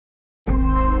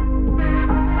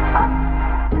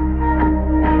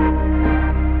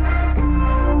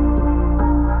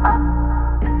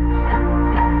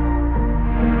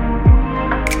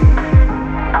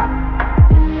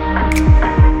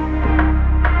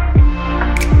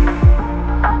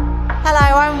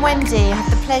Wendy. I have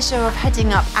the pleasure of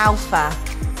heading up Alpha.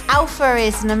 Alpha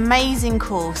is an amazing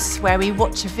course where we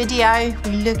watch a video,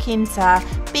 we look into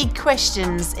big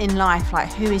questions in life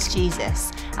like who is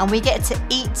Jesus, and we get to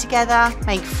eat together,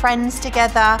 make friends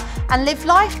together and live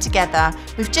life together.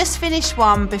 We've just finished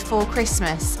one before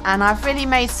Christmas and I've really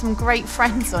made some great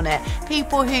friends on it.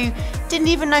 People who didn't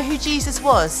even know who Jesus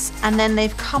was, and then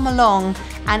they've come along,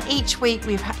 and each week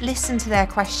we've listened to their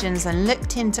questions and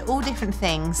looked into all different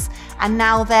things, and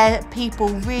now they're people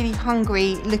really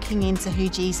hungry looking into who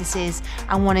Jesus is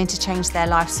and wanting to change their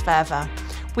lives further.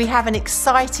 We have an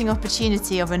exciting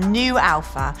opportunity of a new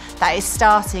Alpha that is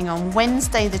starting on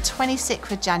Wednesday the 26th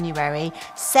of January,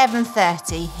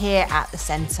 7:30 here at the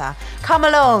centre. Come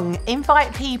along,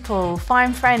 invite people,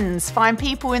 find friends, find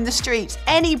people in the streets,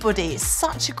 anybody. It's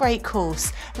such a great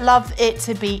course. Love it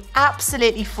to be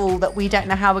absolutely full that we don't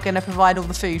know how we're going to provide all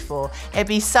the food for. It'd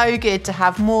be so good to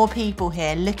have more people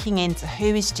here looking into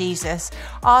who is Jesus,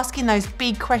 asking those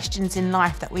big questions in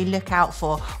life that we look out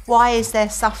for. Why is there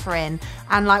suffering?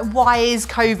 And why is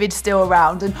COVID still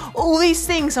around? And all these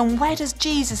things, and where does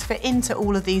Jesus fit into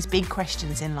all of these big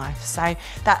questions in life? So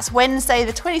that's Wednesday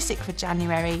the 26th of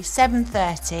January,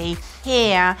 7:30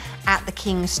 here at the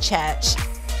King's Church.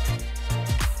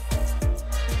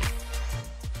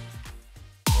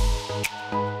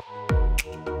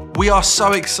 We are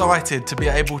so excited to be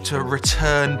able to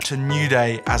return to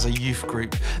Newday as a youth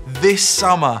group. This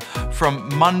summer, from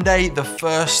Monday the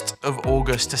 1st of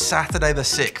August to Saturday the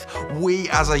 6th, we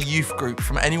as a youth group,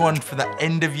 from anyone from the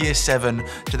end of year 7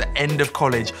 to the end of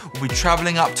college, will be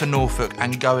travelling up to Norfolk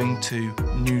and going to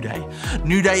Newday.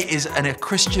 Newday is a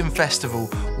Christian festival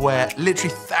where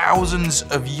literally thousands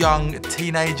of young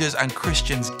teenagers and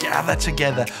Christians gather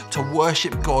together to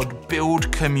worship God,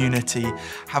 build community,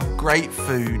 have great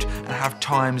food, and have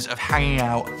times of hanging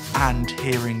out and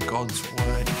hearing God's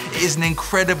word. It is an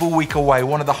incredible week away,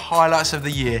 one of the highlights of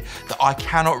the year that I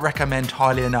cannot recommend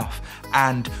highly enough,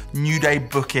 and Newday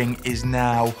booking is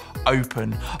now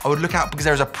open. I would look out because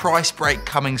there is a price break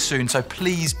coming soon, so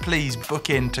please book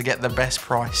in to get the best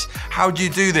price. How do you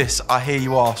do this, I hear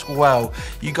you ask? Well,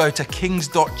 you go to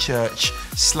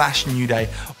kings.church/Newday.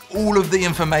 All of the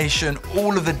information,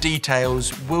 all of the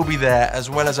details will be there, as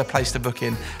well as a place to book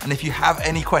in. And if you have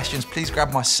any questions, please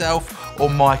grab myself or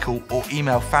Michael or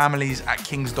email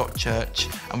families@kings.church,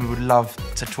 and we would love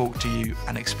to talk to you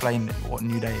and explain what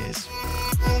Newday is.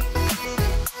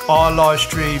 Our live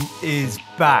stream is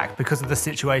back because of the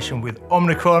situation with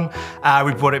Omicron.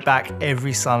 We brought it back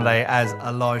every Sunday as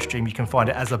a live stream. You can find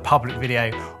it as a public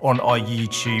video on our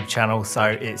YouTube channel, so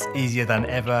it's easier than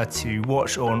ever to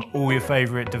watch on all your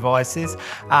favorite devices.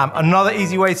 Another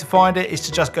easy way to find it is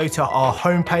to just go to our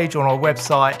homepage on our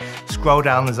website, scroll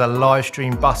down, there's a live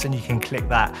stream button, you can click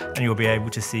that and you'll be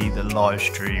able to see the live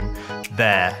stream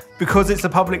there. Because it's a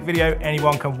public video,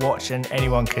 anyone can watch and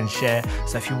anyone can share.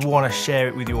 So if you want to share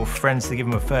it with your friends to give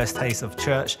them a first taste of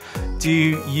church,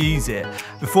 do use it.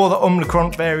 Before the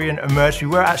Omicron variant emerged, we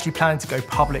were actually planning to go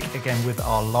public again with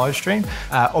our live stream.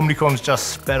 Omicron's just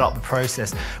sped up the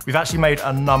process. We've actually made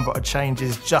a number of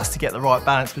changes just to get the right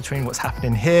balance between what's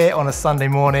happening here on a Sunday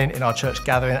morning in our church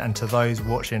gathering and to those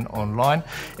watching online.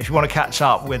 If you want to catch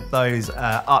up with those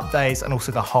updates and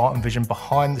also the heart and vision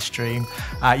behind the stream,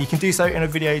 you can do so in a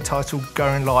video titled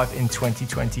Going Live in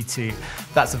 2022.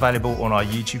 That's available on our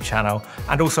YouTube channel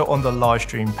and also on the live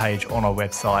stream page on our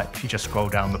website. If you just scroll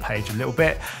down the page a little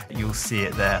bit, you'll see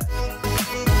it there.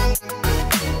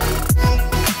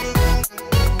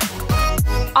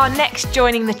 Our next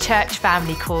Joining the Church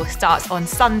Family course starts on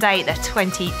Sunday the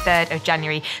 23rd of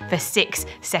January for 6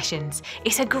 sessions.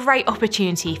 It's a great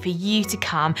opportunity for you to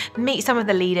come, meet some of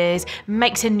the leaders,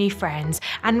 make some new friends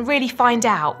and really find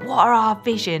out what are our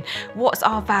vision, what's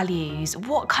our values,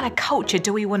 what kind of culture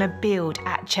do we want to build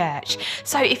at church.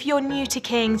 So if you're new to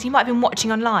Kings, you might have been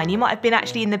watching online, you might have been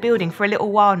actually in the building for a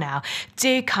little while now,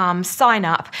 do come sign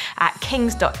up at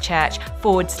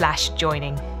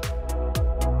kings.church/joining.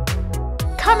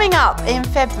 Coming up in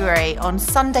February on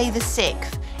Sunday the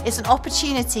 6th is an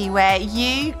opportunity where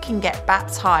you can get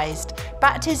baptised.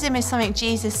 Baptism is something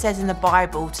Jesus says in the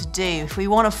Bible to do. If we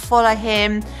want to follow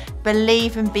him,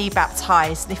 believe and be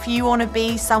baptised. If you want to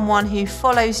be someone who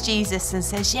follows Jesus and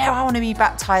says, yeah, I want to be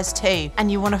baptised too,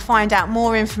 and you want to find out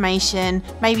more information,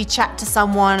 maybe chat to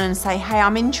someone and say, hey,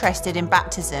 I'm interested in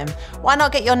baptism, why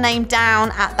not get your name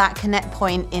down at that connect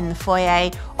point in the foyer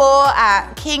or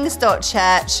at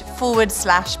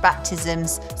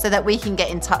kings.church/baptisms so that we can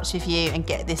get in touch with you and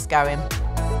get this going.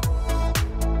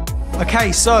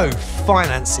 Okay, so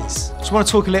finances. Just want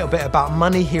to talk a little bit about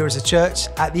money here as a church.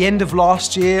 At the end of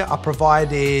last year, I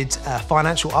provided a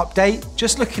financial update,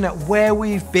 just looking at where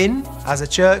we've been as a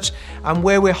church and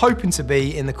where we're hoping to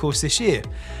be in the course of this year.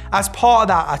 As part of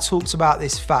that, I talked about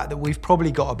this fact that we've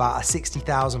probably got about a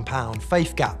 £60,000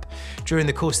 faith gap during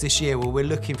the course of this year, where we're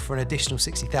looking for an additional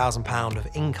 £60,000 of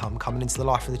income coming into the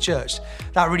life of the church.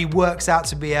 That really works out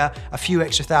to be a few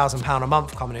extra £1,000 a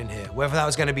month coming in here, whether that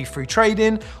was going to be through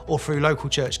trading or through local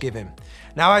church giving.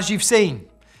 Now, as you've seen,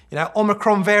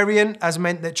 Omicron variant has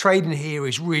meant that trading here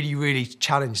is really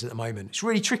challenged at the moment. It's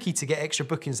really tricky to get extra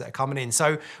bookings that are coming in.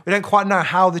 So we don't quite know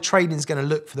how the trading is going to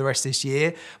look for the rest of this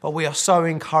year, but we are so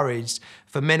encouraged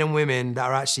for men and women that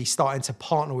are actually starting to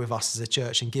partner with us as a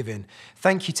church and giving.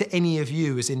 Thank you to any of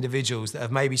you as individuals that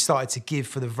have maybe started to give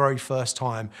for the very first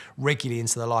time regularly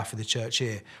into the life of the church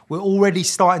here. We're already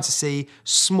starting to see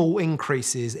small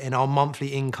increases in our monthly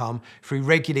income through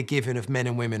regular giving of men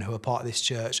and women who are part of this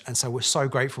church, and so we're so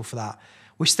grateful for that.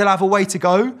 We still have a way to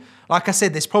go. Like I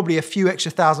said, there's probably a few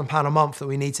extra £1,000 a month that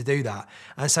we need to do that.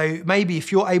 And so maybe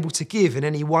if you're able to give in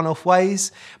any one-off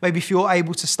ways, maybe if you're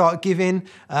able to start giving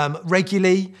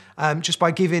regularly, just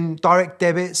by giving direct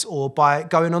debits or by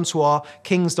going onto our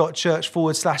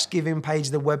kings.church/giving page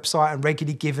of the website and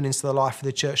regularly giving into the life of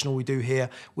the church and all we do here,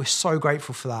 we're so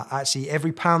grateful for that. Actually,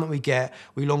 every pound that we get,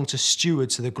 we long to steward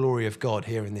to the glory of God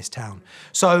here in this town.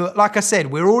 So like I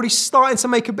said, we're already starting to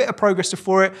make a bit of progress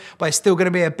for it, but it's still going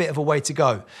to be a bit of a way to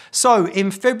go. So in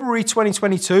February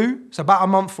 2022, so about a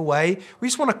month away, we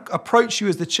just want to approach you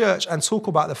as the church and talk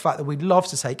about the fact that we'd love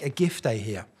to take a gift day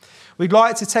here. We'd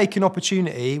like to take an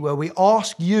opportunity where we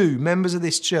ask you, members of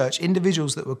this church,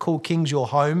 individuals that would call Kings your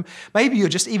home, maybe you're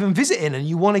just even visiting and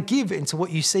you want to give into what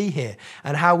you see here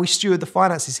and how we steward the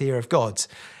finances here of God.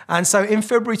 And so in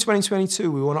February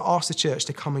 2022, we want to ask the church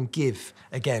to come and give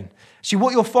again. See,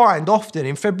 what you'll find often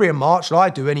in February and March, well,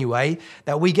 I do anyway,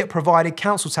 that we get provided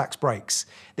council tax breaks.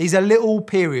 These are little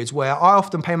periods where I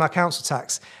often pay my council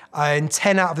tax in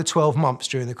 10 out of the 12 months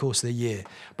during the course of the year.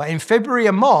 But in February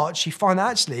and March, you find that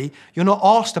actually you're not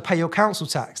asked to pay your council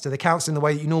tax to the council in the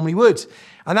way that you normally would.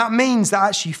 And that means that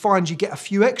actually you find you get a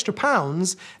few extra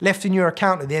pounds left in your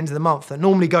account at the end of the month that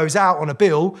normally goes out on a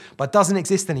bill but doesn't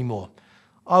exist anymore.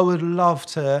 I would love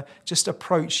to just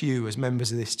approach you as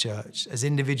members of this church, as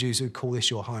individuals who call this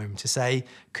your home, to say,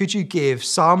 could you give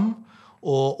some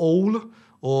or all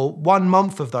or 1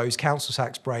 month of those council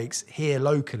tax breaks here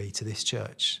locally to this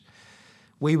church?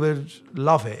 We would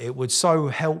love it. It would so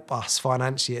help us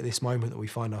financially at this moment that we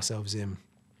find ourselves in.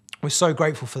 We're so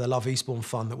grateful for the Love Eastbourne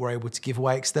Fund that we're able to give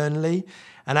away externally.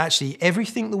 And actually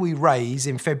everything that we raise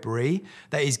in February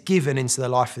that is given into the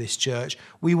life of this church,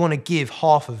 we want to give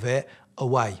half of it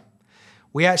away.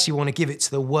 We actually want to give it to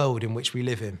the world in which we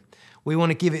live in. We want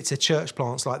to give it to church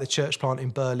plants like the church plant in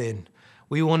Berlin.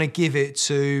 We want to give it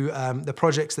to the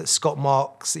projects that Scott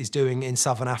Marks is doing in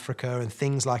Southern Africa and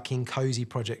things like in Cozy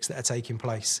projects that are taking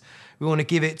place. We want to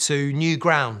give it to New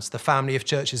Grounds, the family of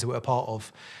churches that we're a part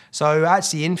of. So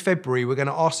actually in February, we're going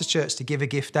to ask the church to give a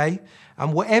gift day.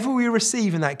 And whatever we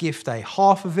receive in that gift day,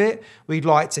 half of it we'd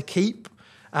like to keep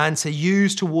and to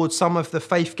use towards some of the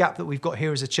faith gap that we've got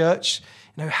here as a church.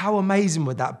 You know, how amazing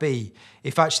would that be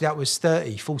if actually that was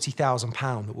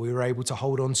 £30,000-40,000 that we were able to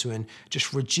hold on to and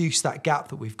just reduce that gap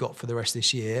that we've got for the rest of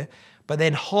this year. But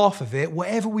then half of it,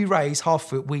 whatever we raise,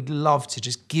 half of it, we'd love to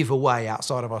just give away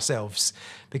outside of ourselves.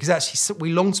 Because actually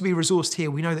we long to be resourced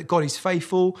here. We know that God is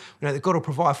faithful. We know that God will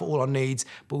provide for all our needs.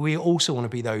 But we also want to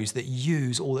be those that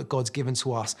use all that God's given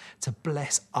to us to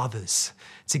bless others,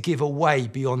 to give away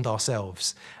beyond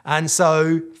ourselves. And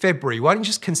so February, why don't you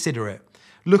just consider it?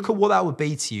 Look at what that would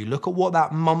be to you. Look at what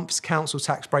that month's council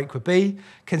tax break would be.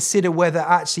 Consider whether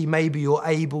actually maybe you're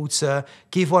able to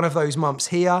give one of those months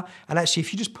here. And actually,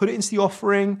 if you just put it into the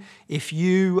offering, if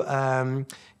you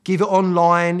give it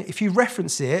online, if you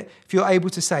reference it, if you're able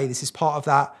to say this is part of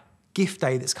that gift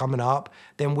day that's coming up,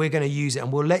 then we're going to use it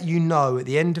and we'll let you know at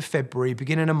the end of February,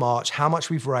 beginning of March, how much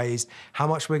we've raised, how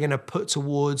much we're going to put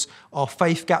towards our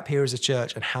faith gap here as a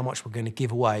church and how much we're going to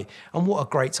give away. And what a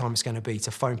great time it's going to be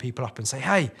to phone people up and say,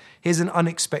 hey, here's an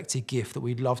unexpected gift that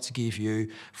we'd love to give you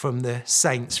from the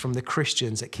saints, from the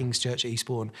Christians at King's Church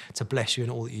Eastbourne to bless you in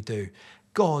all that you do.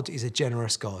 God is a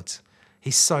generous God.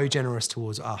 He's so generous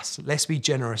towards us. Let's be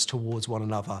generous towards one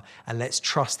another and let's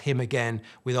trust him again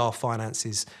with our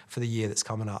finances for the year that's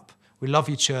coming up. We love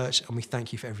you, church, and we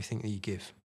thank you for everything that you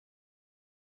give.